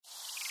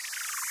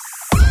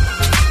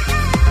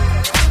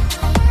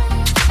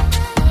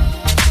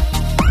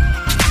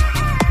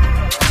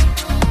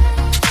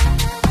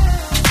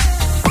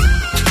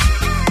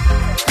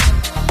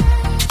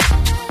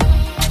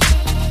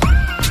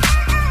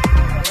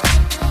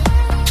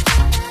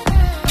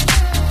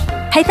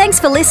Hey,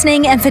 thanks for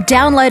listening and for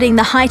downloading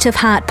the Height of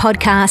Heart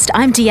podcast.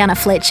 I'm Deanna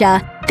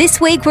Fletcher.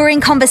 This week we're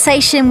in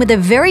conversation with a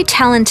very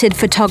talented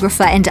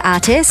photographer and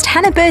artist,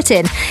 Hannah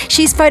Burton.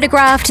 She's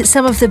photographed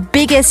some of the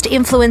biggest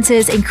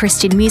influences in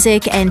Christian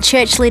music and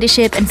church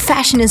leadership and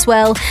fashion as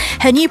well.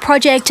 Her new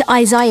project,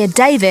 Isaiah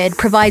David,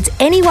 provides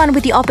anyone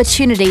with the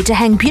opportunity to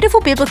hang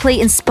beautiful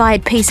biblically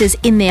inspired pieces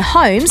in their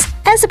homes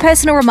as a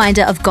personal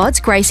reminder of God's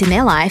grace in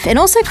their life, and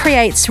also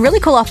creates really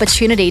cool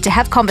opportunity to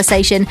have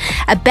conversation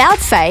about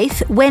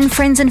faith when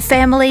friends and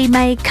family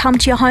may come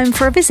to your home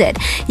for a visit.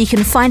 You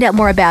can find out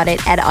more about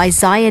it at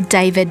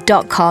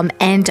isaiahdavid.com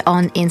and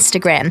on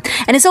Instagram.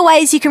 And as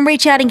always, you can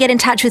reach out and get in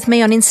touch with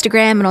me on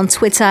Instagram and on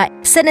Twitter.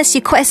 Send us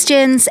your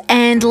questions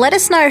and let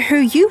us know who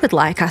you would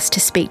like us to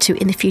speak to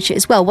in the future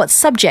as well. What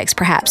subjects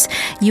perhaps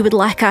you would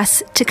like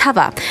us to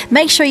cover.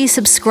 Make sure you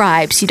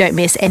subscribe so you don't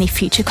miss any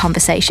future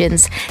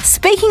conversations.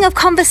 Speaking of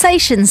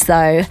conversations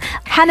though,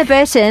 Hannah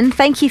Burton,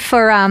 thanks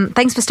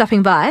for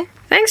stopping by.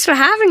 Thanks for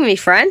having me,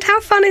 friend. How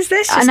fun is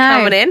this? Just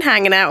coming in,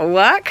 hanging out at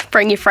work,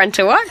 bring your friend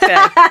to work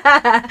there.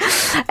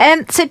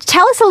 So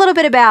tell us a little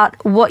bit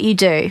about what you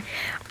do.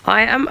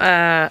 I am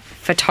a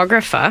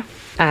photographer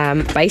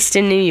based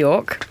in New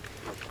York,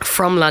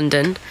 from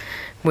London,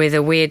 with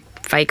a weird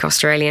fake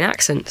Australian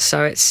accent.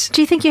 So it's...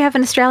 Do you think you have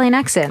an Australian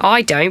accent?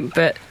 I don't,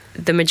 but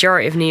the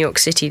majority of New York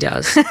City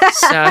does.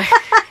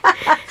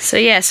 So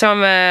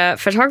I'm a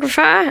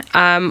photographer.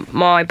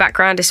 My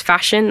background is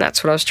fashion.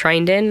 That's what I was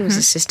trained in. I was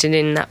assisted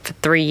in that for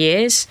 3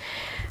 years.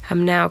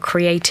 I'm now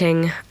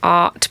creating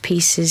art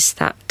pieces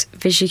that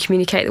visually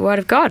communicate the Word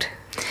of God.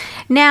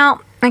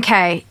 Now,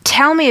 okay,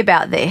 tell me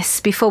about this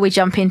before we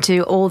jump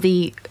into all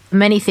the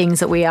many things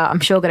that we are, I'm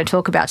sure, going to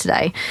talk about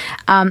today.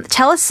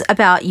 Tell us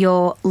about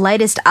your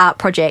latest art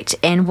project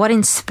and what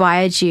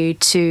inspired you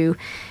to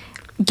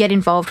get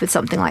involved with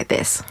something like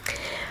this.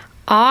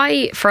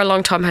 I, for a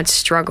long time, had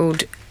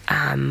struggled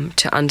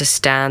to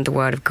understand the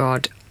Word of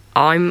God.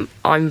 I'm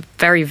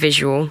very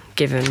visual,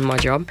 given my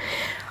job.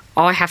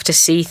 I have to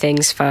see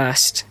things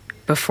first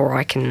before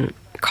I can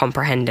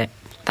comprehend it.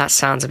 That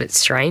sounds a bit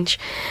strange,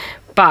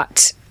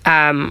 but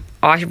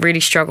I really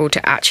struggled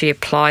to actually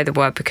apply the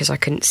Word because I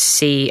couldn't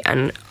see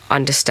and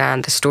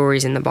understand the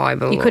stories in the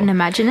Bible. You couldn't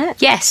imagine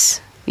it? Yes.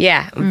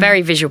 Yeah, I'm a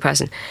very visual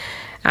person.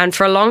 And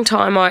for a long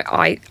time,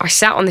 I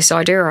sat on this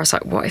idea. I was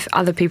like, what if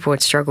other people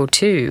had struggled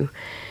too?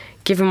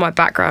 Given my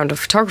background of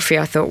photography,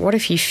 I thought, what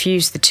if you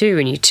fused the two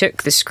and you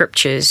took the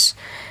scriptures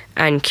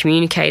and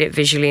communicate it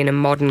visually in a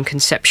modern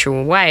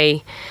conceptual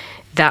way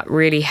that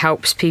really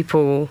helps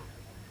people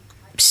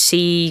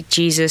see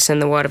Jesus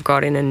and the Word of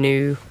God in a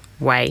new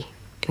way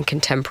in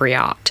contemporary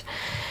art.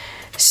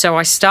 So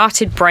I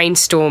started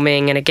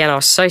brainstorming, and again, I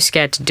was so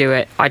scared to do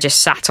it. I just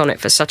sat on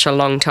it for such a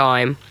long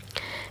time.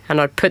 And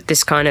I'd put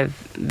this kind of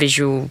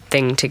visual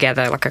thing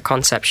together, like a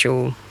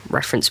conceptual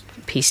reference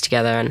piece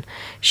together, and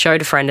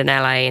showed a friend in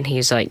LA, and he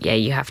was like, yeah,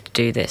 you have to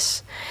do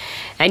this.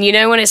 And you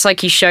know when it's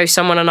like you show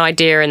someone an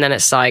idea and then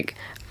it's like,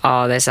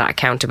 oh, there's that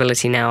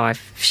accountability now.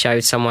 I've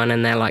showed someone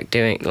and they're like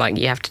doing, like,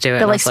 you have to do it.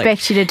 They'll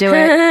expect you to do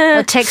it.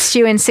 They'll text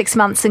you in 6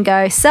 months and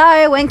go,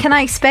 so when can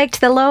I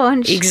expect the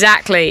launch?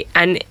 Exactly.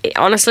 And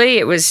honestly,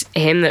 it was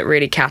him that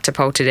really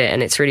catapulted it.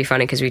 And it's really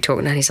funny because we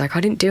talked and he's like,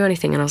 I didn't do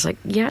anything. And I was like,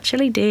 you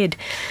actually did.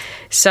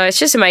 So it's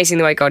just amazing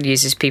the way God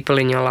uses people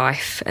in your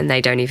life and they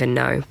don't even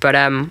know. But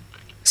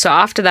so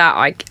after that,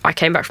 I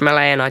came back from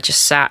LA and I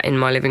just sat in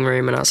my living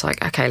room and I was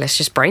like, okay, let's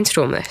just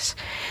brainstorm this.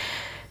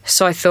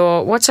 So I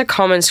thought, what's a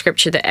common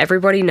scripture that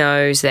everybody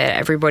knows, that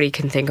everybody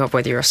can think of,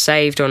 whether you're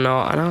saved or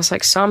not? And I was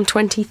like, Psalm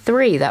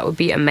 23. That would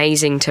be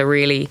amazing to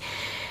really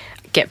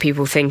get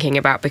people thinking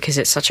about because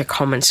it's such a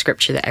common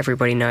scripture that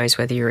everybody knows,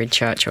 whether you're in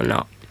church or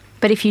not.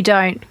 But if you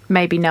don't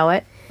maybe know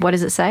it, what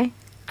does it say?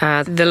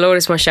 The Lord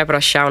is my shepherd, I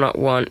shall not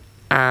want.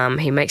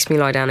 He makes me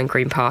lie down in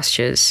green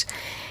pastures.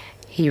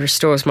 He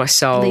restores my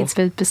soul. Leads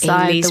me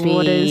beside the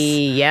waters.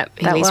 He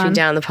leads me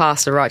down the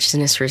path of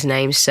righteousness for his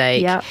name's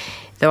sake. Yep.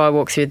 Though I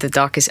walk through the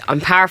darkest... I'm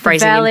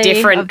paraphrasing in Valley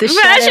different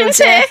versions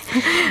here.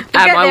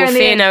 I will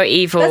fear no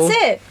evil.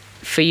 That's it.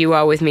 For you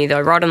are with me. Thy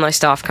rod and thy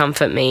staff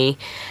comfort me.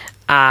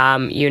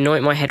 You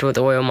anoint my head with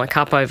oil. My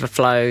cup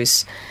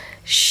overflows.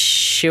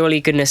 Surely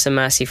goodness and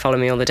mercy follow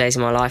me all the days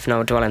of my life, and I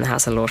will dwell in the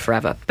house of the Lord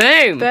forever.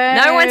 Boom!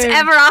 No one's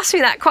ever asked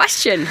me that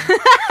question.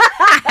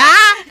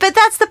 But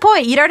that's the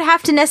point. You don't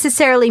have to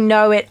necessarily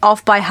know it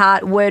off by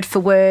heart, word for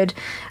word,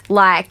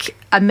 like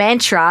a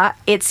mantra.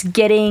 It's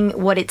getting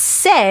what it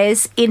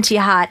says into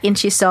your heart,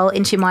 into your soul,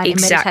 into your mind,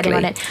 Exactly.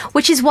 and meditating on it,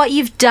 which is what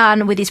you've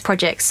done with this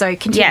project. So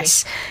continue.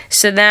 Yes.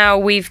 So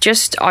now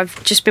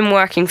I've just been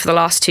working for the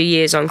last 2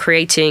 years on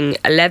creating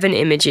 11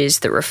 images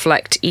that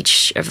reflect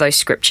each of those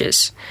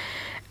scriptures.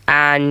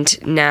 And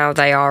now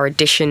they are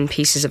edition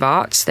pieces of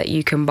art that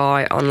you can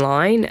buy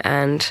online.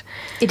 And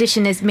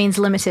edition means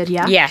limited,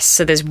 yeah? Yes,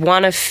 so there's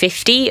one of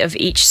 50 of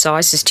each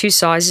size. There's two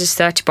sizes,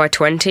 30 by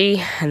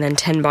 20 and then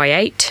 10 by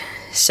 8.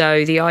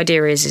 So the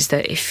idea is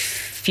that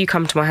if you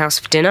come to my house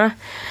for dinner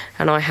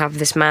and I have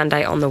this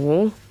mandate on the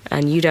wall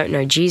and you don't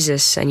know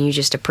Jesus and you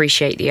just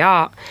appreciate the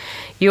art,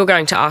 you're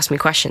going to ask me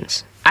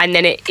questions. And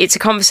then it's a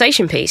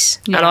conversation piece.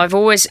 Yeah. And I've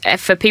always,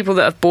 for people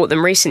that have bought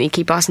them recently,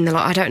 keep asking, they're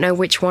like, I don't know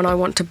which one I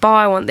want to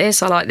buy. I want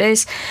this, I like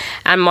this.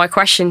 And my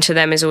question to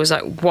them is always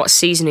like, what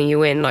season are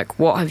you in? Like,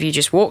 what have you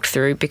just walked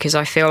through? Because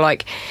I feel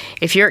like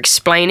if you're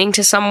explaining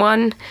to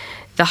someone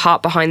the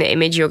heart behind the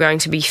image, you're going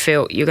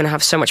to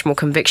have so much more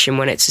conviction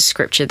when it's a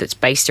scripture that's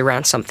based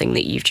around something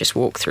that you've just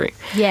walked through.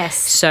 Yes.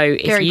 So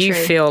if you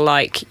feel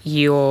like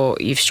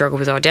you've struggled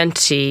with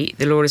identity,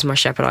 the Lord is my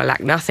shepherd, I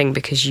lack nothing,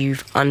 because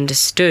you've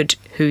understood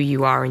who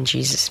you are in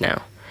Jesus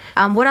now.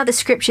 What other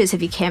scriptures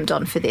have you camped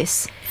on for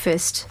this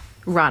first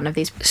run of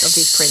these prints?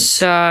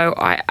 So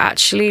I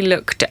actually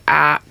looked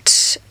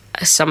at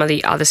some of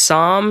the other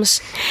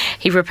Psalms.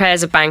 He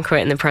prepares a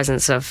banquet in the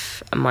presence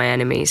of my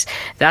enemies.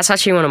 That's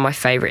actually one of my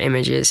favourite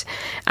images.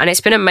 And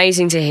it's been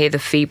amazing to hear the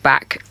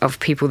feedback of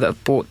people that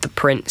have bought the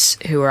prints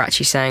who are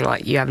actually saying,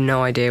 like, you have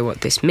no idea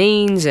what this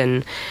means,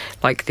 and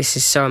like, this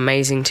is so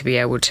amazing to be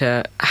able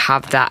to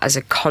have that as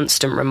a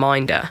constant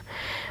reminder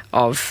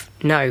of,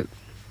 no,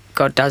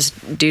 God does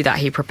do that.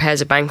 He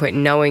prepares a banquet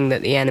knowing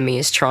that the enemy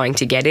is trying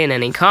to get in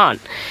and he can't.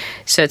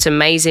 So it's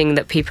amazing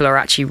that people are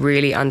actually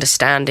really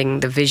understanding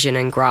the vision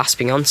and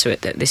grasping onto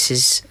it, that this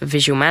is a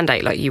visual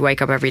mandate. Like, you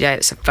wake up every day,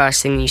 it's the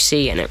first thing you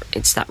see, and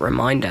it's that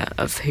reminder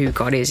of who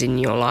God is in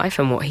your life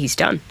and what he's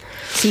done.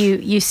 So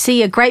you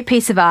see a great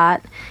piece of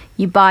art,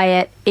 you buy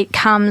it, it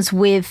comes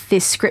with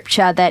this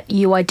scripture that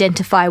you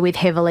identify with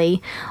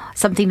heavily,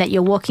 something that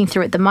you're walking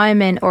through at the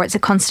moment, or it's a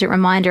constant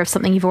reminder of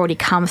something you've already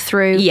come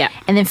through. Yeah.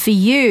 And then for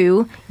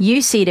you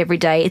see it every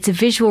day. It's a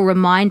visual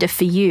reminder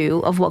for you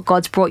of what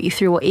God's brought you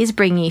through or is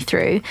bringing you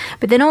through.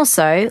 But then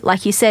also,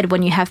 like you said,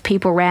 when you have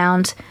people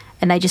around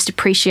and they just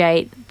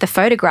appreciate the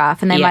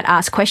photograph and they might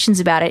ask questions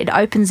about it, it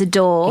opens a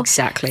door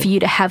for you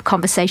to have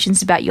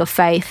conversations about your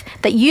faith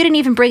that you didn't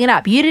even bring it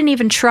up. You didn't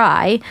even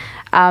try,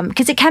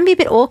 because it can be a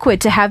bit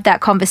awkward to have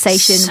that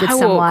conversation with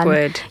someone.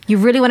 Awkward. You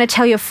really want to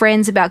tell your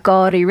friends about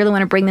God, or you really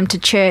want to bring them to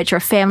church, or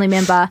a family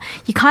member.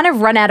 You kind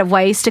of run out of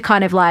ways to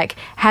kind of like,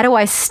 how do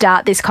I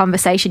start this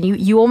conversation?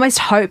 You almost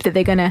hope that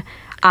they're going to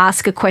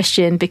ask a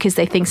question because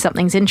they think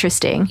something's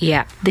interesting.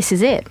 Yeah. This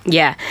is it.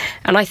 Yeah.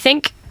 And I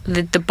think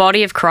the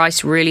body of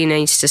Christ really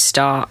needs to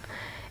start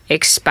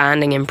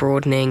expanding and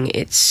broadening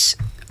its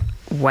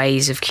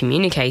ways of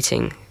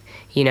communicating.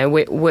 You know,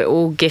 we're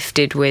all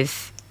gifted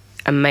with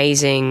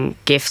amazing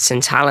gifts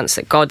and talents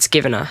that God's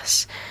given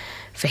us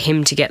for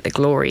him to get the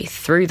glory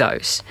through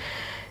those.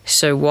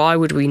 So why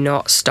would we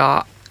not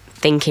start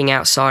thinking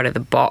outside of the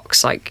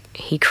box? Like,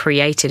 he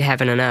created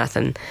heaven and earth,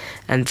 and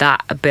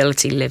that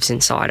ability lives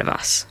inside of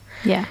us.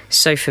 Yeah.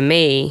 So for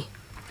me,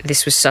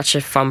 this was such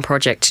a fun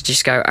project to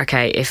just go,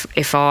 okay,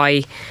 if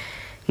I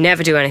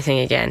never do anything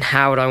again,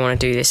 how would I want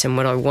to do this? And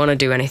would I want to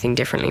do anything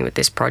differently with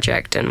this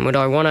project? And would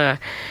I want to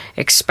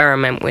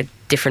experiment with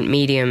different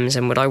mediums?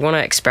 And would I want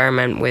to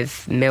experiment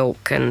with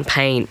milk and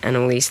paint and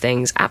all these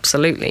things?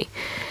 Absolutely.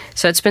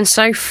 So it's been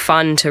so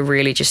fun to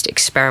really just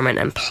experiment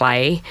and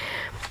play.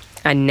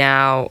 And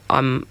now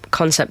I'm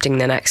concepting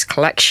the next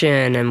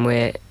collection, and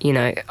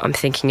I'm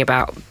thinking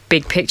about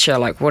big picture,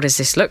 like, what does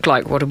this look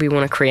like? What do we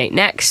want to create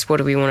next? What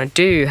do we want to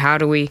do? How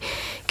do we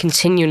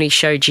continually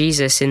show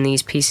Jesus in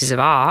these pieces of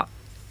art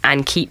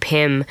and keep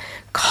him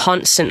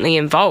constantly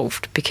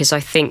involved? Because I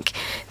think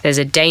there's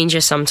a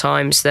danger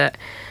sometimes that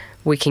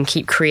we can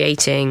keep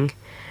creating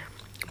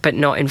but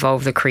not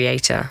involve the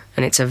creator.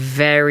 And it's a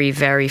very,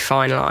 very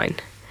fine line.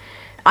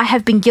 I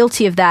have been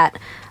guilty of that.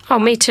 Oh,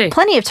 me too.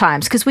 Plenty of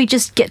times, because we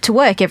just get to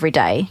work every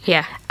day.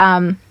 Yeah.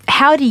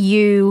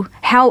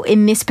 How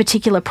in this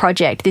particular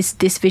project,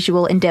 this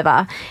visual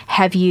endeavor,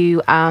 have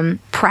you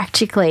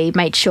practically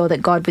made sure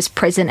that God was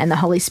present and the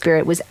Holy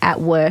Spirit was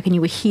at work and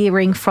you were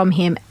hearing from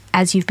him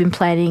as you've been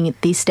planning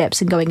these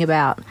steps and going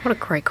about? What a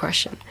great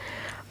question.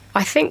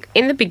 I think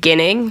in the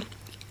beginning,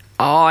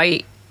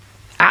 I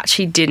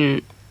actually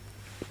didn't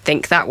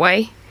think that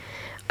way.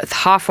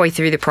 Halfway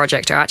through the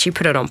project, I actually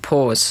put it on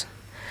pause,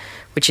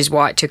 which is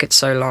why it took it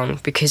so long,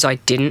 because I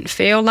didn't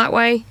feel that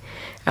way,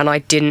 and I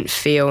didn't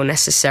feel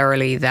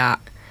necessarily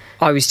that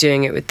I was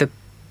doing it with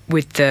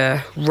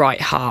the right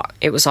heart.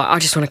 It was like, I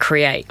just want to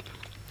create.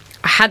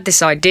 I had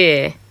this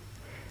idea,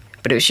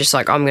 but it was just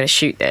like, I'm going to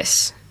shoot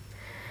this.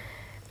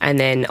 And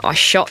then I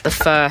shot the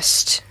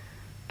first,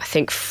 I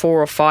think,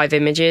 4 or 5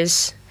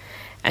 images,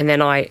 and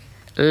then I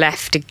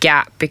left a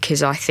gap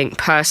because I think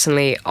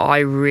personally I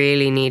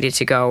really needed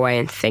to go away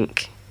and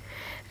think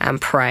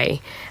and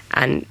pray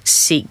and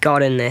seek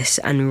God in this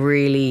and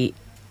really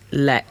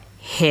let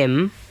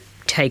him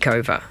take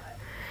over.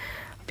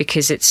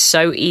 Because it's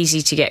so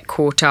easy to get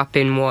caught up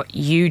in what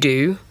you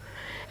do,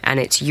 and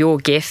it's your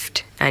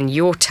gift and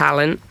your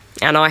talent.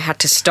 And I had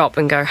to stop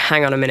and go,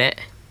 hang on a minute.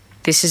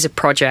 This is a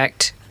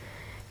project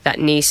that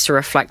needs to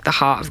reflect the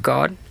heart of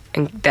God,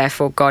 and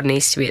therefore God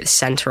needs to be at the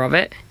center of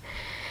it.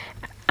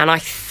 And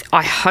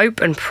I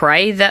hope and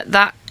pray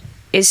that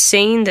is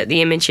seen, that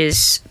the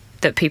images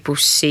that people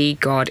see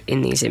God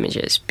in these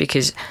images,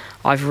 because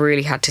I've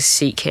really had to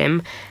seek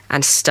him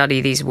and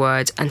study these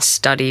words and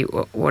study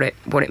what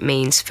it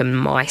means for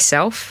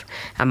myself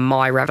and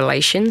my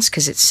revelations,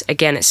 because it's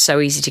so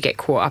easy to get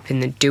caught up in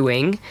the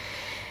doing.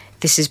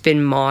 This has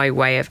been my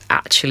way of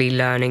actually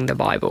learning the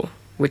Bible,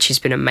 which has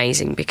been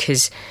amazing,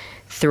 because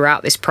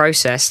throughout this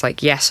process,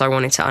 like, yes, I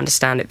wanted to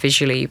understand it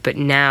visually, but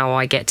now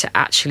I get to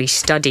actually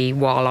study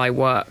while I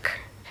work.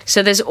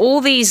 So there's all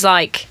these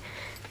like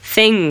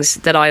things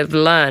that I've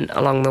learned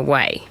along the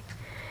way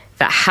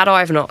that, had I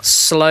have not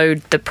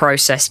slowed the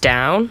process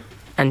down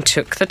and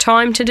took the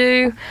time to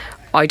do,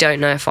 I don't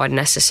know if I'd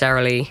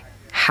necessarily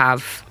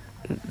have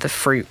the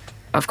fruit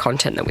of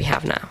content that we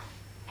have now.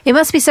 It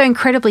must be so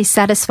incredibly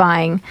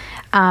satisfying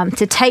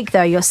to take,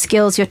 though, your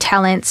skills, your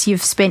talents.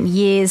 You've spent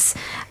years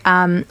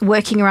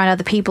working around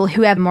other people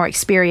who have more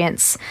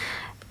experience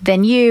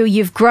than you.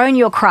 You've grown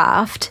your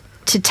craft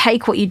to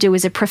take what you do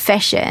as a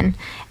profession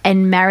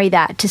and marry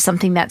that to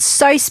something that's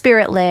so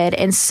spirit-led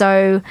and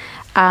so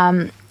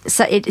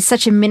it's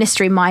such a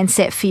ministry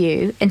mindset for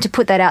you, and to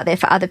put that out there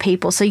for other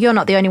people. So you're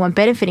not the only one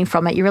benefiting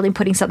from it. You're really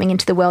putting something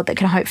into the world that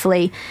can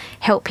hopefully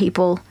help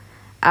people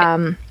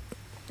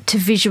to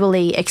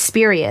visually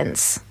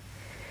experience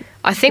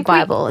I think the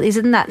Bible.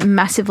 Isn't that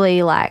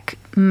massively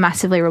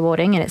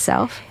rewarding in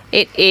itself?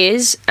 It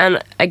is.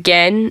 And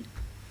again,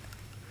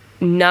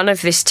 none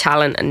of this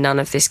talent and none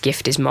of this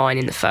gift is mine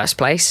in the first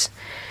place.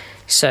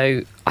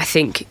 So I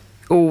think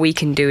all we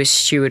can do is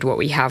steward what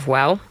we have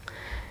well.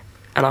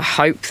 And I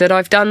hope that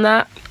I've done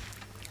that,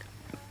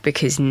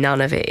 because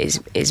none of it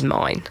is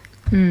mine.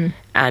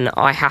 And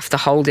I have to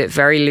hold it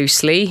very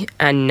loosely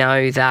and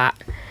know that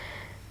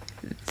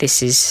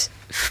this is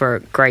for a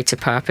greater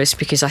purpose,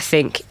 because I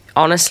think,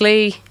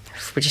 honestly,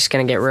 if we're just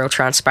going to get real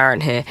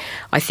transparent here,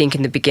 I think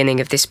in the beginning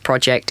of this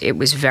project, it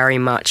was very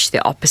much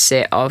the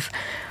opposite of,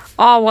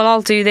 oh, well,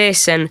 I'll do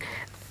this and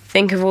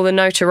think of all the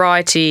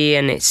notoriety.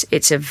 And it's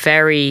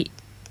very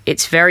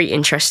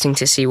interesting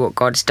to see what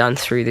God's done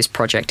through this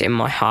project in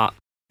my heart,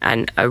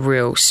 and a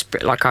real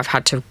spirit, like, I've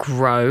had to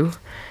grow.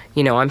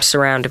 You know, I'm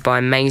surrounded by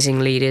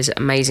amazing leaders,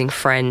 amazing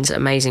friends,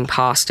 amazing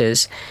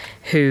pastors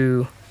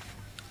who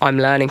I'm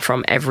learning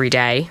from every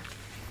day,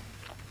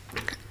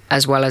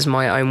 as well as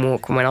my own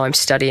walk when I'm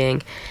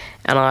studying.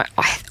 And I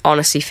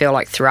honestly feel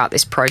like throughout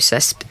this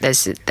process,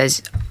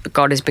 there's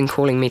God has been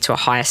calling me to a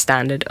higher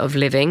standard of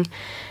living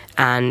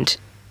and,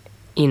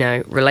 you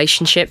know,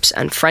 relationships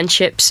and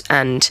friendships,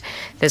 and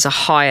there's a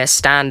higher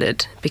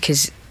standard,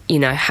 because, you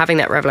know, having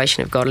that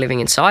revelation of God living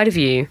inside of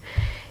you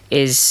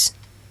is,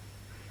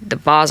 the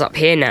bar's up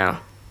here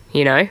now,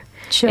 you know?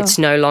 Sure. It's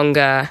no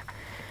longer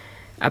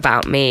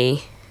about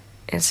me,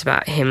 it's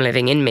about him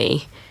living in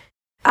me.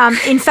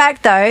 In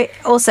fact, though,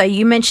 also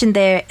you mentioned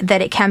there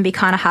that it can be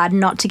kind of hard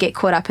not to get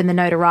caught up in the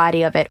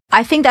notoriety of it.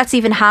 I think that's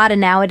even harder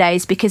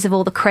nowadays because of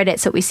all the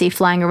credits that we see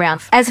flying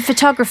around. As a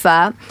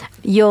photographer,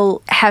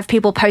 you'll have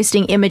people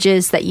posting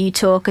images that you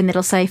took, and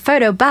it'll say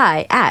photo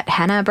by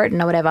 @Hannah Burton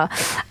or whatever.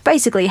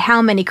 Basically,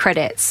 how many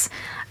credits,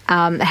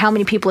 how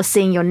many people are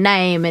seeing your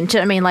name, and do you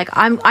know what I mean? Like,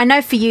 I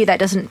know for you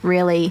that you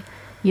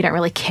don't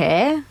really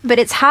care, but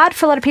it's hard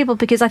for a lot of people,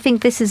 because I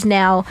think this is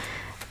now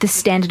the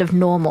standard of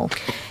normal.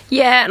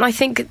 Yeah, and I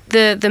think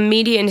the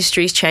media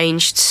industry's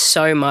changed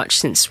so much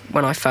since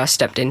when I first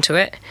stepped into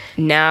it.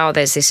 Now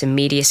there's this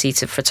immediacy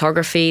to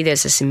photography,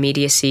 there's this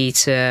immediacy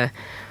to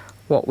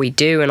what we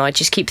do, and I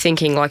just keep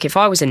thinking, like, if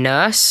I was a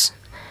nurse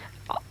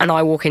and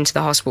I walk into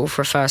the hospital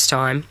for a first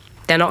time,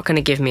 they're not going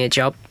to give me a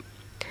job.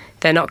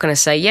 They're not going to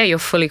say, yeah, you're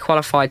fully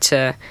qualified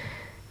to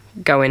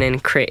go in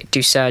and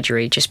do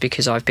surgery just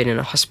because I've been in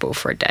a hospital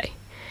for a day.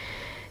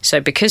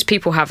 So because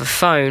people have a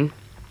phone,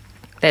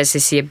 there's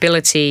the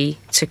ability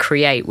to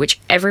create, which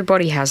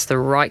everybody has the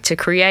right to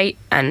create.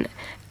 And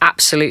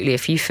absolutely,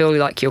 if you feel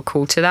like you're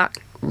called to that,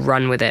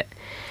 run with it.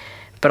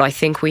 But I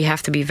think we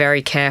have to be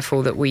very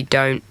careful that we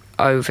don't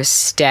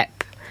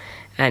overstep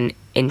and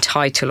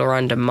entitle or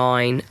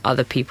undermine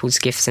other people's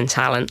gifts and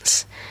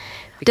talents.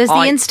 Does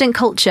the instant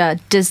culture,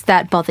 does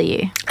that bother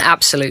you?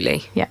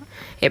 Absolutely. Yeah.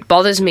 It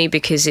bothers me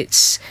because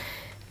it's,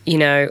 you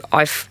know,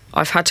 I've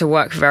had to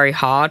work very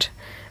hard.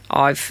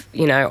 I've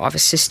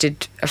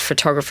assisted a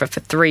photographer for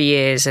 3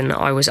 years, and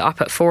I was up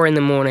at 4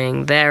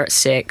 a.m, there at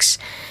 6.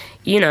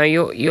 You know,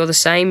 you're the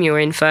same. You're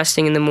in first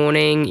thing in the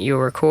morning,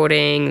 you're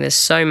recording, there's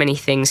so many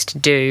things to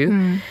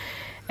do,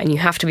 and you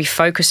have to be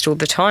focused all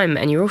the time,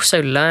 and you're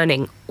also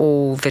learning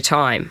all the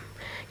time.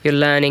 You're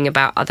learning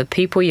about other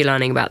people, you're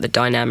learning about the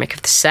dynamic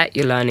of the set,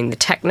 you're learning the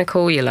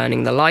technical, you're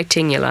learning the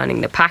lighting, you're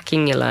learning the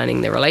packing, you're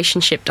learning the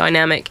relationship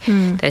dynamic.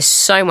 There's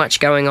so much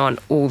going on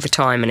all the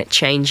time, and it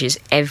changes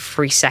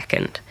every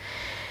second.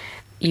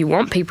 You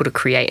want people to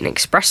create and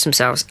express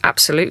themselves,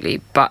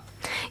 absolutely, but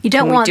we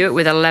do it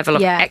with a level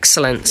of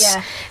excellence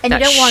and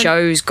that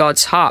shows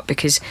God's heart,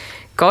 because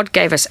God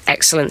gave us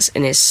excellence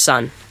in his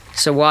Son.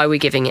 So why are we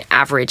giving it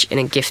average in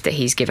a gift that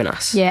he's given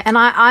us? Yeah, and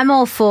I'm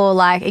all for,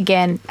 like,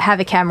 again, have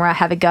a camera,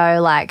 have a go,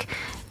 like,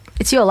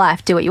 it's your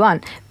life, do what you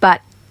want.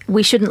 But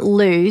we shouldn't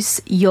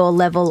lose your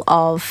level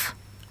of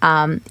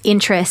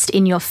interest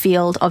in your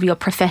field of your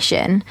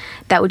profession,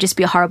 that would just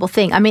be a horrible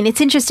thing. I mean,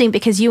 it's interesting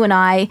because you and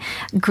I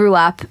grew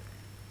up.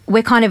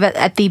 We're kind of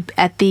at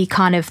the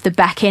kind of the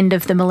back end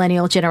of the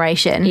millennial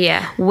generation,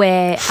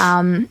 where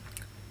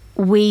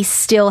we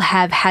still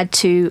have had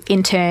to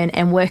intern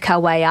and work our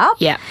way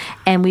up,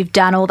 and we've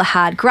done all the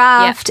hard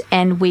graft,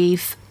 and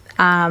we've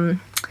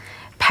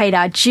paid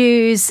our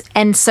dues.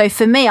 And so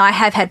for me, I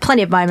have had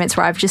plenty of moments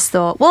where I've just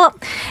thought, well,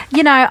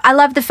 you know, I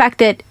love the fact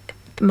that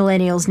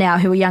millennials now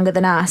who are younger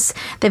than us,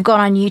 they've gone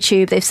on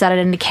YouTube, they've started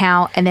an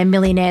account, and they're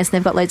millionaires, and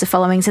they've got loads of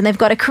followings, and they've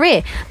got a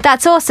career.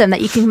 That's awesome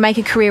that you can make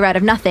a career out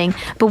of nothing.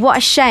 But what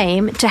a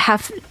shame to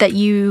have that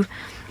you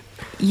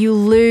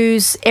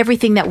lose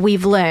everything that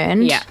we've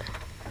learned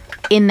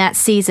in that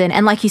season.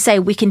 And like you say,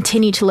 we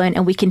continue to learn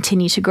and we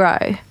continue to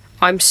grow.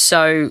 I'm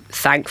so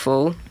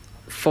thankful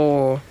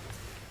for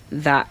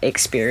that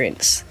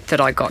experience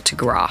that I got to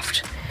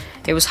graft.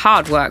 It was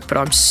hard work, but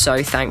I'm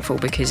so thankful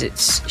because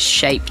it's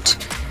shaped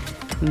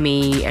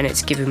me and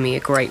it's given me a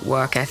great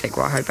work ethic.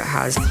 Well, I hope it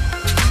has.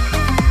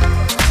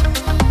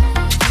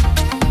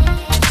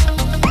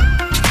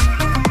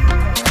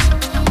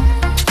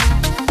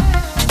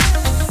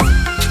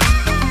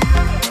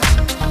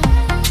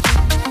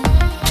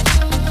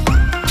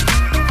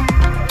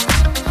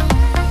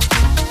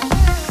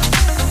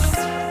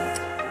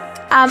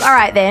 All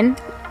right then.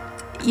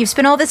 You've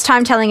spent all this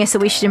time telling us that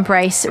we should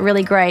embrace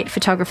really great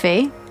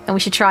photography and we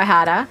should try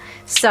harder.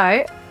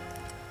 So,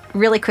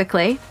 really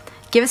quickly,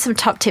 give us some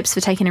top tips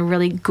for taking a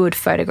really good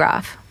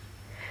photograph.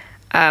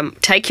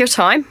 Take your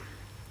time.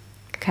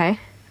 Okay.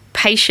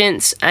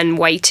 Patience and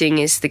waiting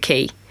is the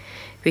key,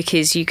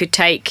 because you could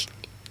take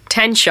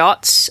 10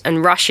 shots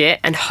and rush it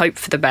and hope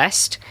for the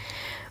best,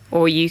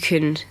 or you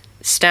can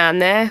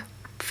stand there,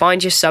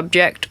 find your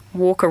subject,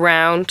 walk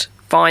around,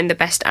 find the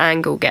best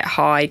angle, get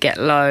high, get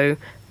low,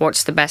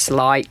 what's the best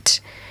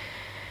light.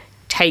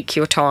 Take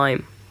your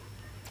time,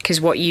 because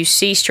what you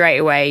see straight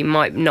away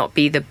might not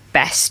be the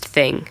best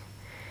thing,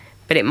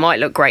 but it might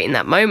look great in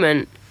that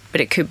moment. But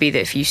it could be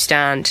that if you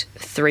stand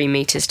 3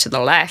 meters to the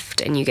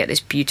left and you get this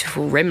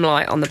beautiful rim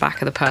light on the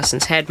back of the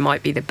person's head,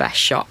 might be the best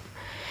shot.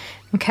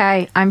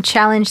 Okay, I'm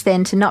challenged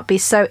then to not be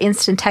so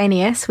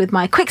instantaneous with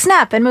my quick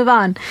snap and move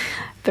on,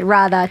 but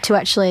rather to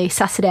actually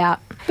suss it out.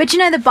 But you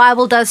know, the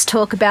Bible does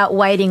talk about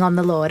waiting on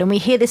the Lord, and we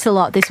hear this a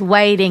lot, this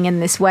waiting,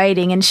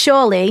 and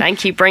surely...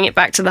 Thank you, bring it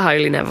back to the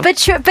holy, Neville. But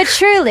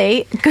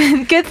truly,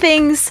 good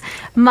things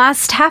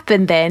must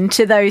happen then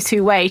to those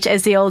who wait,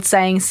 as the old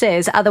saying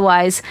says.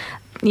 Otherwise,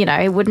 you know,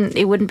 it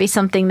wouldn't be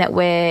something that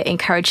we're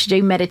encouraged to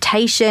do.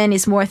 Meditation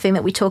is more a thing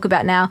that we talk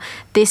about now.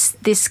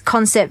 This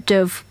concept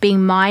of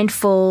being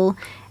mindful,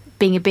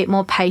 being a bit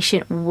more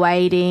patient,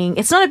 waiting.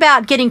 It's not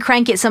about getting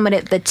cranky at someone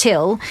at the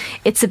till.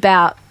 It's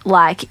about,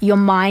 like, your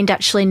mind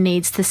actually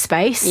needs the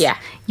space. Yeah.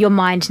 Your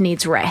mind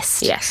needs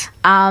rest. Yes.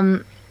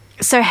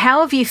 So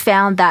how have you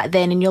found that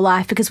then in your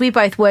life? Because we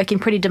both work in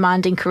pretty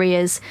demanding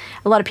careers.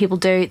 A lot of people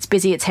do. It's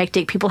busy, it's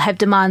hectic. People have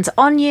demands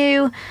on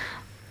you.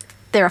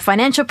 There are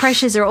financial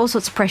pressures. There are all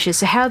sorts of pressures.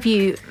 So how have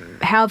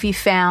you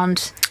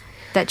found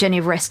that journey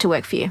of rest to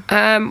work for you?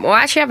 Well,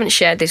 I actually haven't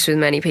shared this with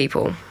many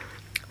people,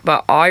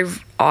 but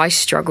I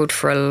struggled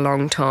for a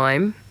long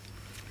time,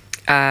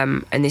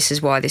 and this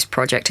is why this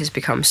project has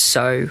become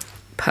so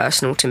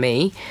personal to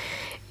me,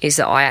 is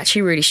that I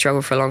actually really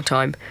struggled for a long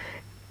time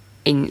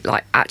in,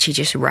 like, actually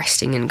just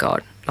resting in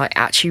God, like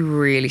actually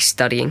really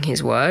studying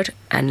His Word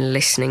and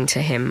listening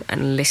to Him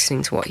and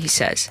listening to what He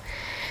says.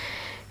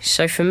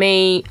 So for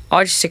me,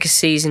 I just took a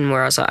season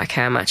where I was like,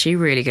 okay, I'm actually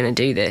really going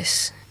to do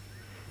this.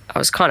 I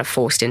was kind of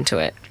forced into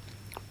it,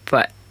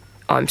 but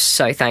I'm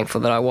so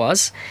thankful that I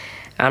was.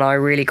 And I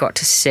really got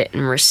to sit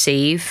and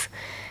receive,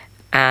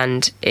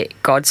 and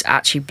God's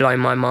actually blown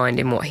my mind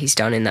in what He's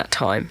done in that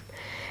time.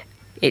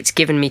 It's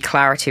given me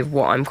clarity of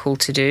what I'm called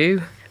to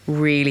do,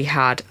 really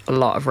had a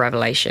lot of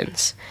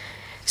revelations.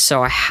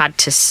 So I had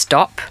to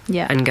stop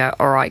and go,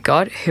 all right,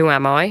 God, who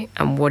am I?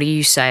 And what do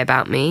you say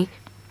about me?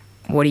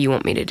 What do you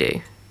want me to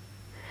do?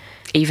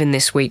 Even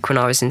this week when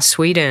I was in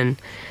Sweden,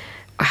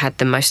 I had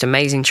the most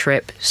amazing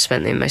trip,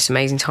 spent the most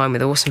amazing time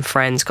with awesome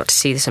friends, got to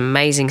see this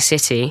amazing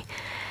city.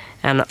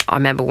 And I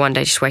remember one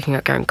day just waking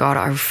up going, God,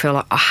 I feel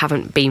like I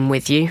haven't been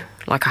with you.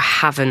 Like, I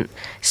haven't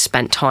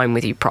spent time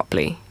with you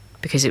properly,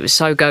 because it was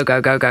so go,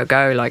 go, go, go,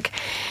 go. Like,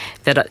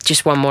 that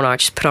just one morning I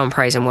just put on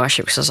praise and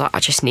worship because I was like, I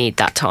just need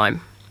that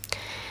time.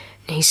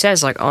 And He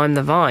says, like, I'm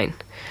the vine.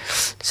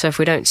 So if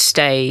we don't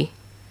stay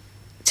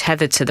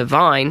tethered to the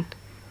vine,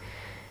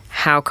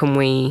 how can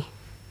we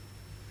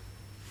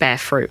bear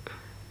fruit?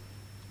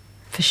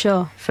 For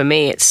sure. For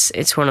me,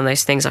 it's one of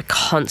those things I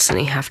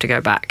constantly have to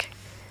go back.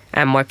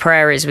 And my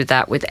prayer is with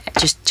that, with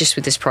just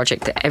with this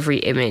project, that every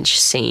image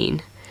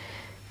seen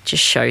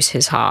just shows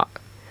His heart.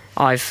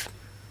 I've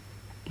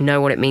know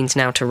what it means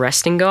now to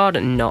rest in God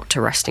and not to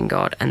rest in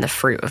God, and the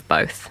fruit of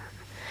both.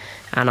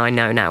 And I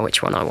know now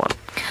which one I want.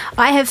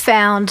 I have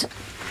found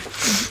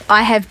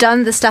I have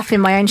done the stuff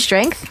in my own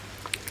strength,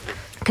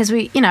 because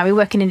we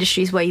work in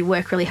industries where you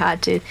work really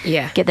hard to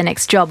get the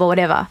next job or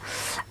whatever.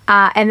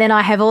 And then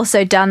I have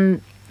also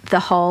done the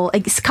whole,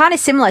 it's kind of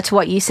similar to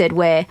what you said,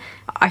 where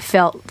I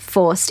felt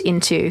forced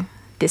into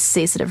this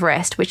season of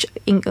rest, which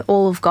in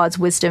all of God's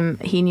wisdom,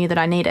 he knew that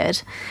I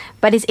needed.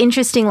 But it's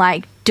interesting,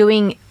 like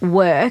doing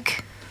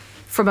work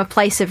from a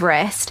place of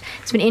rest.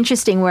 It's been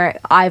interesting where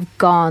I've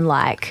gone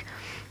like,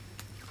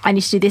 I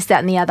need to do this,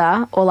 that, and the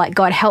other, or like,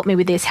 God, help me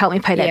with this, help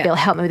me pay that bill,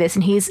 help me with this.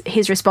 And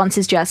his response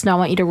is just, no, I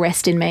want you to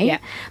rest in me. Yeah.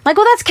 Like,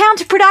 well, that's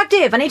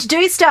counterproductive. I need to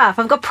do stuff.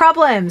 I've got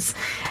problems.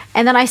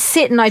 And then I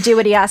sit and I do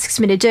what he asks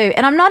me to do.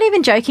 And I'm not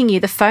even joking you.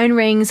 The phone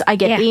rings. I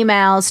get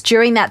emails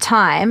during that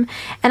time.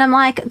 And I'm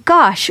like,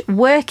 gosh,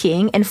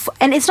 working. And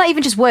it's not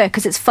even just work,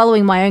 because it's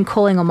following my own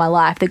calling on my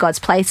life that God's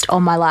placed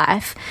on my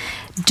life.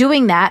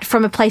 Doing that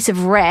from a place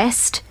of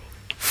rest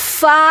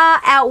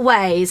far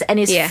outweighs and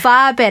is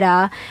far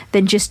better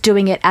than just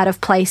doing it out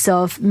of place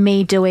of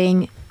me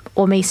doing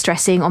or me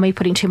stressing or me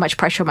putting too much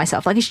pressure on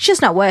myself. Like, it's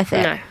just not worth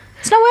it. No.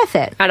 It's not worth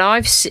it.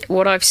 And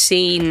what I've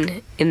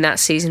seen in that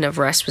season of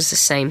rest was the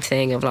same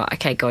thing of like,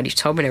 okay, God, you've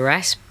told me to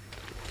rest.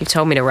 You've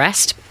told me to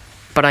rest,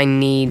 but I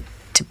need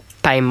to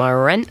pay my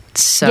rent.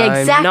 So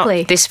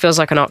exactly. This feels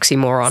like an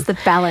oxymoron. It's the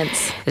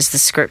balance. There's the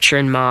scripture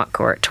in Mark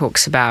where it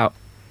talks about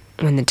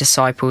when the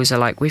disciples are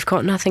like, we've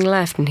got nothing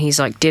left. And he's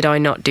like, did I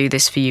not do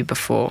this for you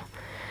before?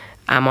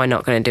 Am I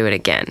not going to do it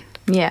again?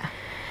 Yeah.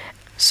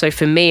 So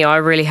for me, I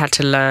really had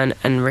to learn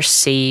and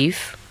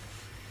receive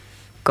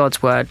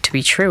God's word to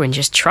be true and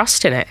just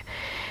trust in it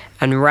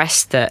and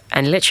rest that.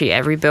 And literally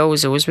every bill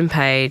has always been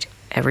paid.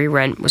 Every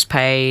rent was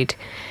paid.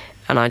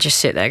 And I just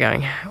sit there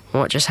going,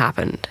 what just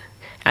happened?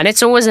 And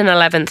it's always an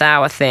 11th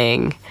hour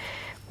thing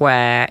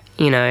where,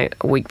 you know,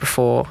 a week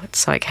before,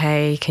 it's like,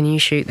 hey, can you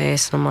shoot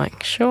this? And I'm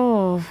like,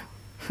 sure.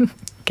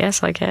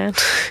 Guess I can.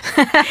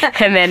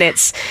 And then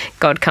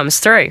God comes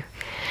through.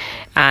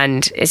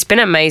 And it's been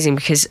amazing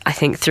because I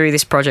think through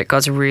this project,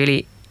 God's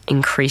really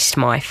increased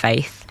my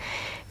faith,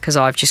 because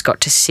I've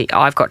got to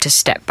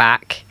step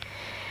back,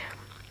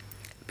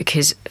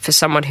 because for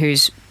someone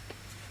who's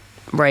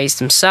raised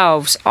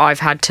themselves,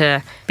 I've had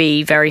to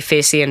be very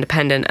fiercely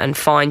independent and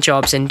find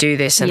jobs and do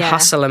this and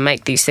hustle and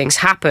make these things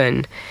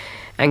happen.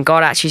 And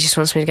God actually just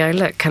wants me to go,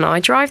 look, can I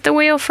drive the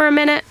wheel for a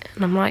minute?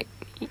 And I'm like,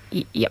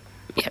 yep,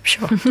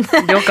 sure.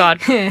 You're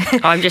God.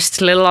 I'm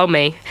just little old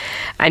me.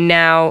 And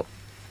now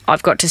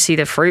I've got to see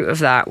the fruit of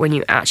that when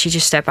you actually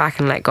just step back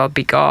and let God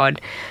be God.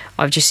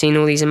 I've just seen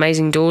all these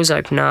amazing doors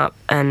open up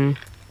and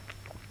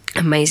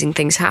amazing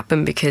things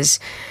happen, because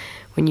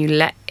when you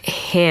let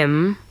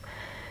him,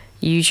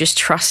 you just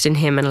trust in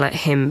him and let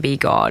him be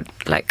God,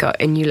 let go,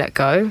 and you let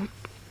go,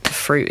 the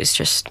fruit is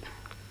just,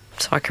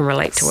 so I can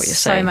relate to what you're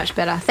saying. So much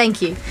better.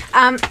 Thank you.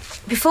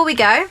 Before we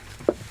go,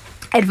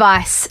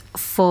 advice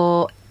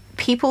for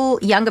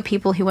younger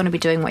people who want to be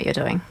doing what you're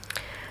doing.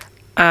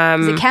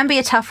 'Cause it can be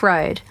a tough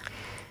road.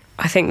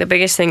 I think the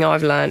biggest thing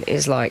I've learned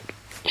is like,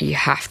 you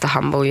have to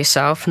humble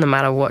yourself no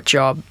matter what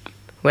job,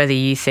 whether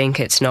you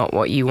think it's not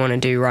what you want to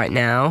do right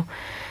now.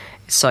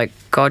 It's like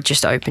God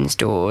just opens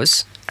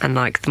doors, and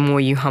like the more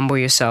you humble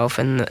yourself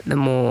and the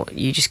more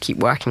you just keep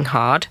working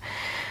hard,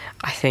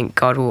 I think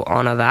God will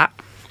honor that,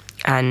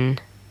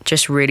 and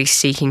just really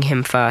seeking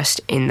him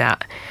first in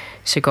that.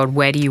 So God,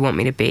 where do you want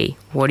me to be?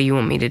 What do you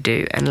want me to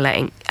do? And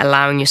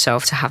allowing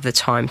yourself to have the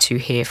time to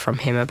hear from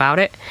him about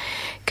it.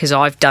 Because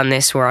I've done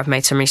this where I've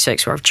made so many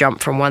mistakes where I've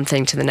jumped from one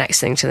thing to the next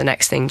thing to the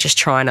next thing, just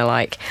trying to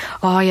like,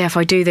 oh yeah, if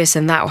I do this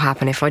then that will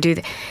happen. If I do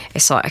that,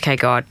 it's like, okay,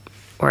 God.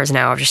 Whereas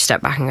now I've just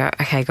stepped back and go,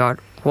 okay, God,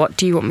 what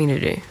do you want me to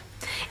do?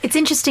 It's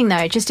interesting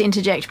though, just to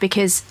interject,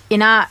 because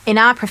in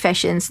our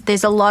professions,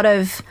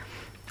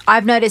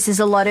 I've noticed there's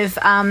a lot of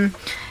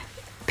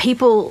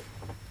people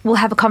will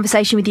have a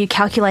conversation with you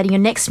calculating your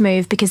next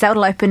move, because that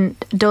will open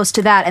doors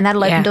to that and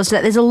that'll open doors to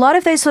that. There's a lot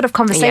of those sort of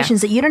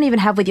conversations that you don't even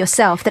have with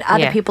yourself that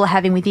other people are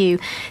having with you.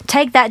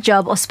 Take that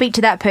job or speak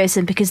to that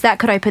person, because that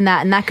could open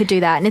that and that could do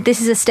that. And if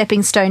this is a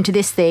stepping stone to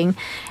this thing,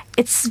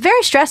 it's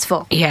very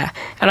stressful. Yeah.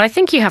 And I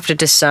think you have to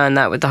discern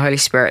that with the Holy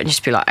Spirit and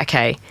just be like,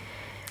 okay,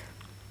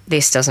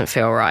 this doesn't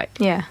feel right.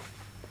 Yeah.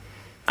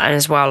 And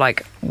as well,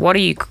 like, what are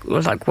you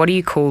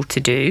called to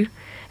do?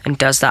 And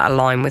does that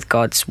align with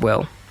God's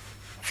will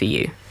for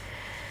you?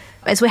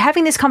 As we're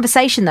having this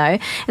conversation though,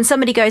 and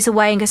somebody goes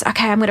away and goes,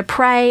 okay, I'm going to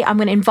pray, I'm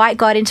going to invite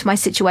God into my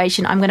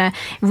situation, I'm going to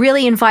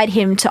really invite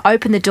him to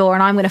open the door,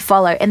 and I'm going to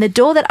follow. And the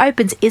door that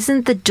opens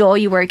isn't the door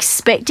you were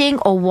expecting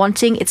or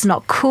wanting. It's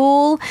not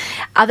cool.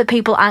 Other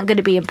people aren't going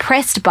to be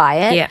impressed by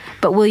it. Yeah.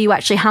 But will you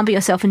actually humble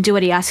yourself and do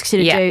what he asks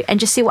you to do, and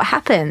just see what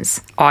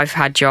happens? I've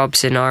had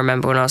jobs, and I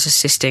remember when I was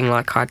assisting,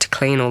 like I had to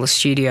clean all the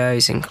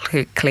studios and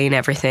clean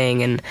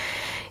everything, and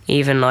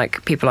even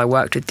like people I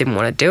worked with didn't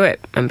want to do it,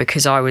 and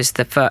because I was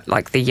the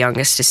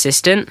youngest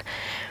assistant,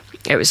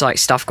 it was like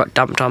stuff got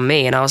dumped on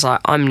me, and I was like,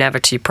 I'm never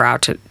too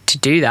proud to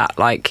do that,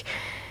 like,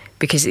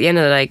 because at the end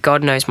of the day,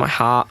 God knows my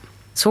heart.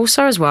 It's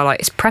also as well like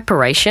it's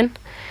preparation.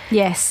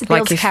 Yes, it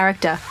builds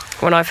character.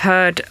 When I've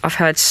heard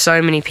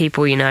so many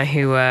people, you know,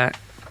 who were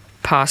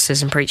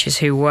pastors and preachers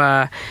who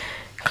were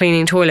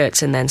cleaning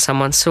toilets, and then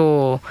someone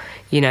saw,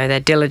 their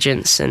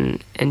diligence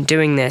and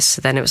doing this.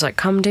 Then it was like,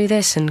 come do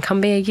this and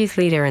come be a youth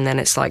leader. And then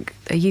it's like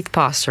a youth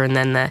pastor. And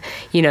then,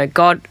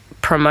 God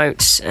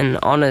promotes and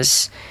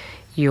honours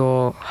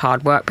your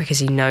hard work because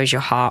he knows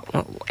your heart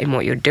in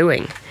what you're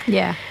doing.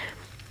 Yeah.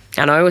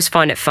 And I always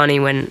find it funny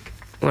when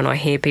I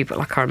hear people,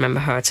 like I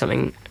remember heard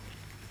something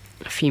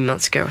a few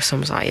months ago where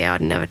someone's like, yeah,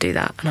 I'd never do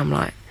that. And I'm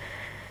like,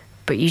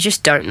 but you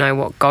just don't know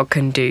what God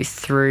can do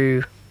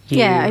through you.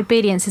 Yeah,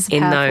 obedience is a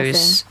powerful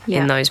thing.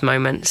 In those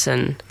moments.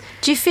 And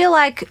do you feel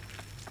like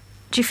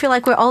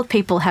we're old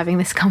people having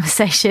this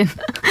conversation?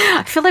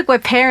 I feel like we're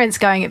parents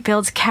going, it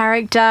builds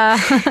character.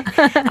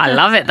 I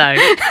love it though.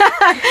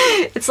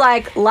 It's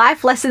like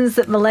life lessons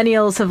that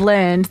millennials have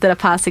learned that are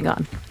passing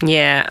on.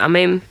 Yeah, I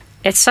mean,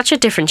 it's such a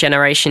different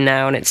generation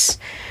now, and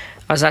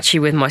I was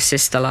actually with my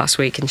sister last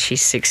week, and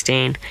she's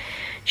 16.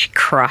 She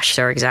crushed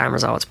her exam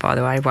results, by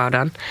the way. Well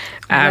done.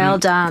 Well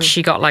done.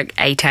 She got like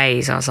 8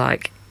 A's. I was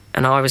like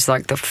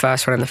the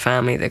first one in the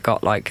family that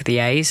got like the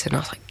A's, and I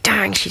was like,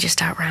 dang, she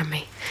just outran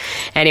me.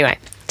 Anyway,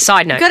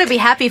 side note. You've got to be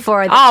happy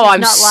for her.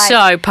 I'm not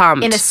so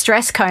pumped. In a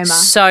stress coma.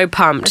 So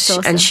pumped. That's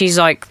awesome. And she's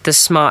like the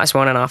smartest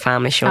one in our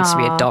family. She wants to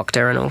be a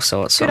doctor and all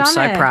sorts. So I'm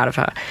so proud of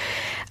her.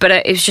 But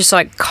it was just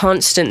like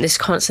this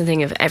constant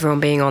thing of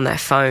everyone being on their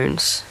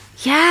phones.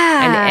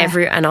 Yeah. And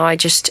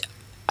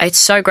it's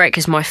so great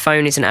because my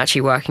phone isn't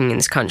actually working in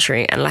this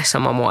country unless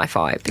I'm on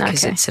Wi-Fi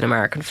because it's an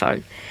American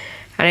phone.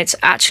 And it's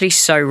actually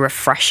so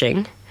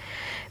refreshing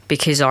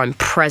because I'm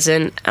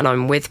present and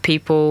I'm with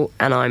people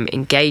and I'm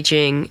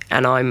engaging,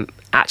 and I'm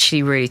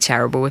actually really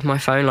terrible with my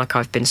phone. Like,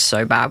 I've been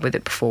so bad with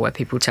it before where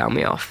people tell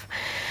me off.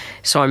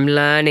 So I'm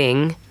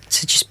learning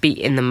to just be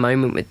in the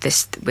moment with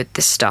this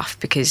stuff,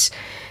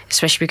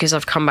 especially because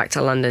I've come back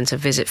to London to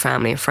visit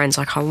family and friends.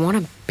 Like, I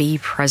want to be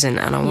present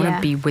and I want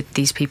to be with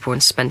these people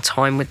and spend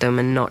time with them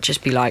and not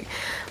just be like,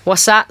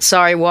 what's that?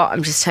 Sorry, what?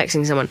 I'm just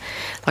texting someone.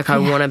 Like, I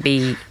want to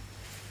be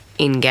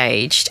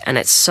engaged, and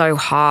it's so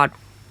hard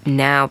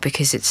now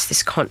because it's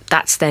this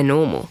that's their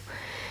normal,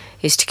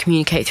 is to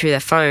communicate through their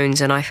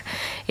phones, and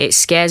it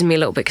scares me a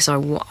little bit because I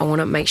want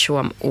to make sure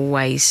I'm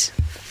always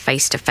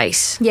face to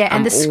face. Yeah,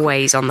 and I'm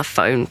always on the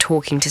phone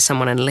talking to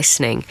someone and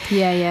listening.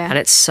 Yeah. And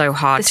it's so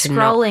hard to not.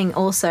 The scrolling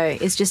also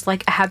is just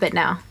like a habit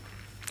now.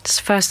 It's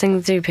the first thing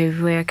to do.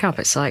 People wake up.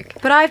 It's like.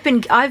 But I've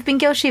been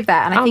guilty of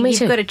that, and I think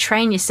you've got to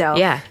train yourself.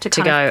 To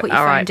kind of put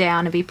your phone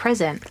down and be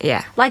present.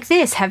 Yeah. Like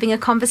this, having a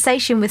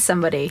conversation with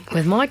somebody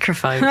with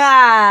microphones.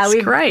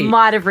 We great.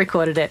 Might have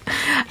recorded it.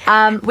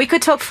 We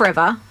could talk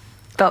forever.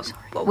 But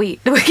we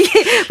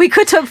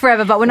could talk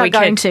forever, but we're not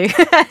going to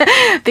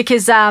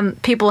because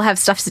people have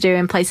stuff to do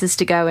and places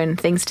to go and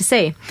things to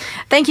see.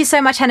 Thank you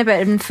so much, Hannah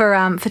Burton,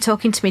 for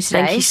talking to me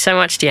today. Thank you so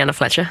much, Deanna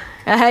Fletcher.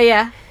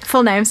 Yeah,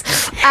 full names.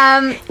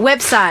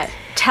 Website.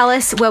 Tell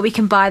us where we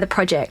can buy the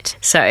project.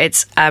 So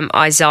it's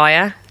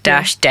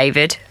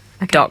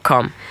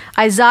Isaiah-David.com.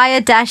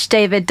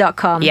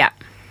 Isaiah-David.com. Yeah.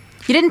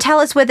 You didn't tell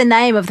us where the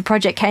name of the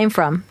project came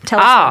from. Tell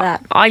us about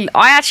that. I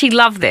actually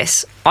love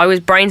this. I was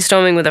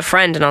brainstorming with a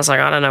friend and I was like,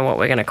 I don't know what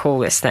we're going to call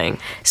this thing.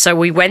 So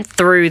we went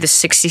through the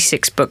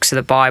 66 books of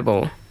the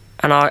Bible,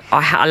 and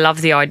I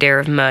love the idea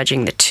of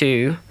merging the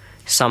two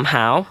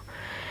somehow.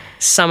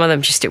 Some of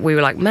them we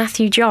were like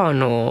Matthew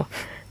John or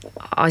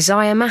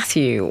Isaiah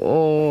Matthew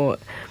or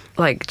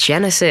like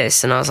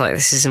Genesis, and I was like,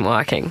 this isn't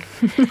working.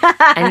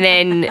 And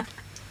then,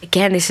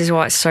 again, this is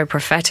why it's so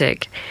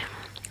prophetic,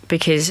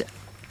 because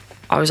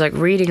I was like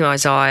reading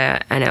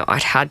Isaiah and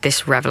I'd had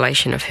this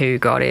revelation of who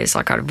God is.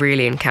 Like, I'd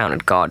really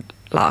encountered God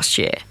last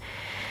year.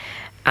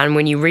 And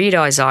when you read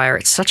Isaiah,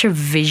 it's such a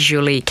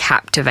visually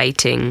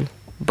captivating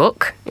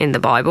book in the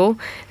Bible.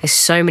 There's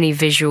so many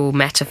visual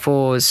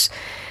metaphors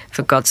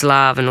for God's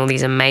love and all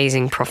these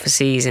amazing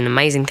prophecies and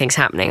amazing things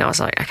happening. I was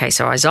like, okay,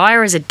 so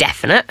Isaiah is a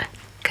definite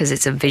because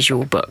it's a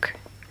visual book.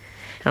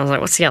 And I was like,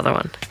 what's the other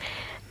one?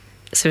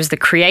 So it was the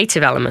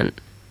creative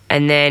element.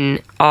 And then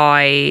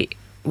I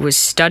was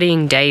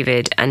studying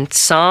David and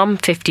Psalm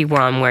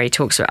 51, where he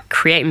talks about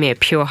create me a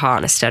pure heart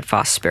and a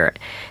steadfast spirit.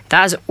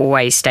 That has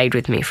always stayed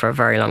with me for a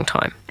very long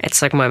time.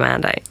 It's like my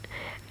mandate.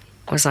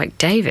 I was like,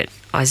 David,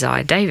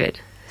 Isaiah,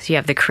 David. So you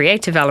have the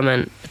creative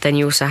element, but then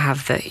you also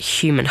have the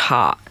human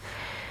heart.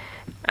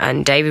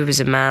 And David was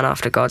a man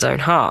after God's own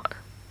heart.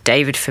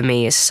 David, for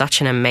me, is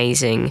such an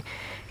amazing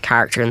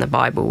character in the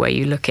Bible, where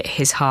you look at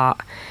his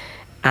heart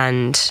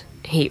and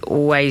he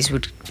always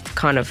would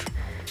kind of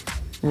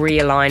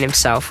realign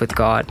himself with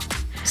God.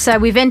 So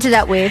we've ended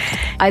up with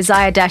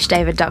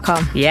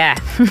Isaiah-David.com. Yeah.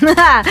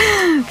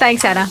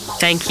 Thanks, Hannah.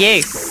 Thank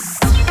you.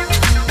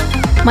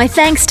 My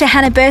thanks to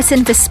Hannah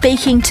Burton for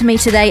speaking to me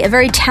today, a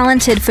very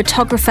talented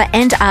photographer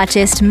and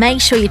artist. Make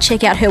sure you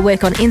check out her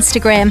work on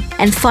Instagram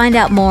and find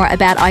out more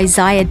about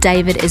Isaiah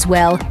David as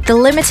well. The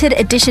limited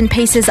edition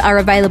pieces are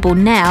available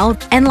now,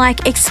 and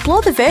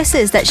explore the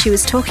verses that she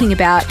was talking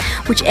about.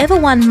 Whichever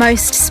one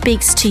most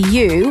speaks to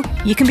you,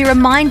 you can be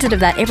reminded of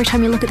that every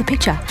time you look at the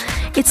picture.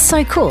 It's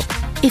so cool.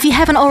 If you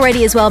haven't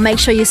already as well, make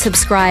sure you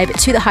subscribe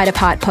to the Height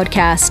Apart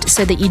podcast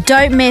so that you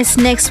don't miss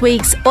next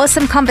week's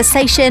awesome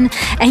conversation,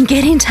 and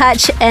get in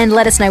touch and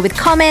let us know with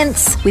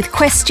comments, with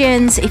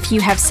questions, if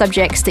you have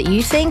subjects that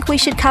you think we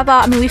should cover.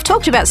 I mean, we've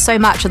talked about so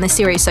much on this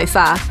series so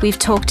far. We've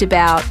talked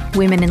about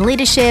women in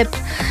leadership,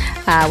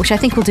 which I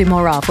think we'll do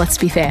more of, let's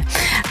be fair.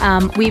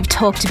 We've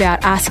talked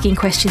about asking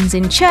questions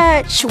in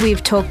church.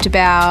 We've talked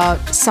about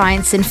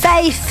science and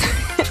faith.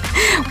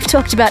 We've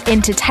talked about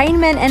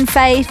entertainment and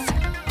faith.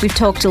 We've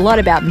talked a lot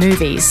about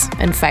movies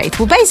and faith.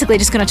 We're basically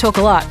just going to talk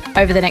a lot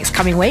over the next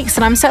coming weeks,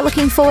 and I'm so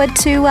looking forward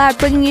to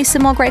bringing you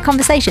some more great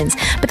conversations.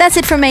 But that's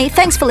it from me.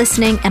 Thanks for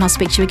listening, and I'll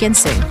speak to you again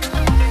soon.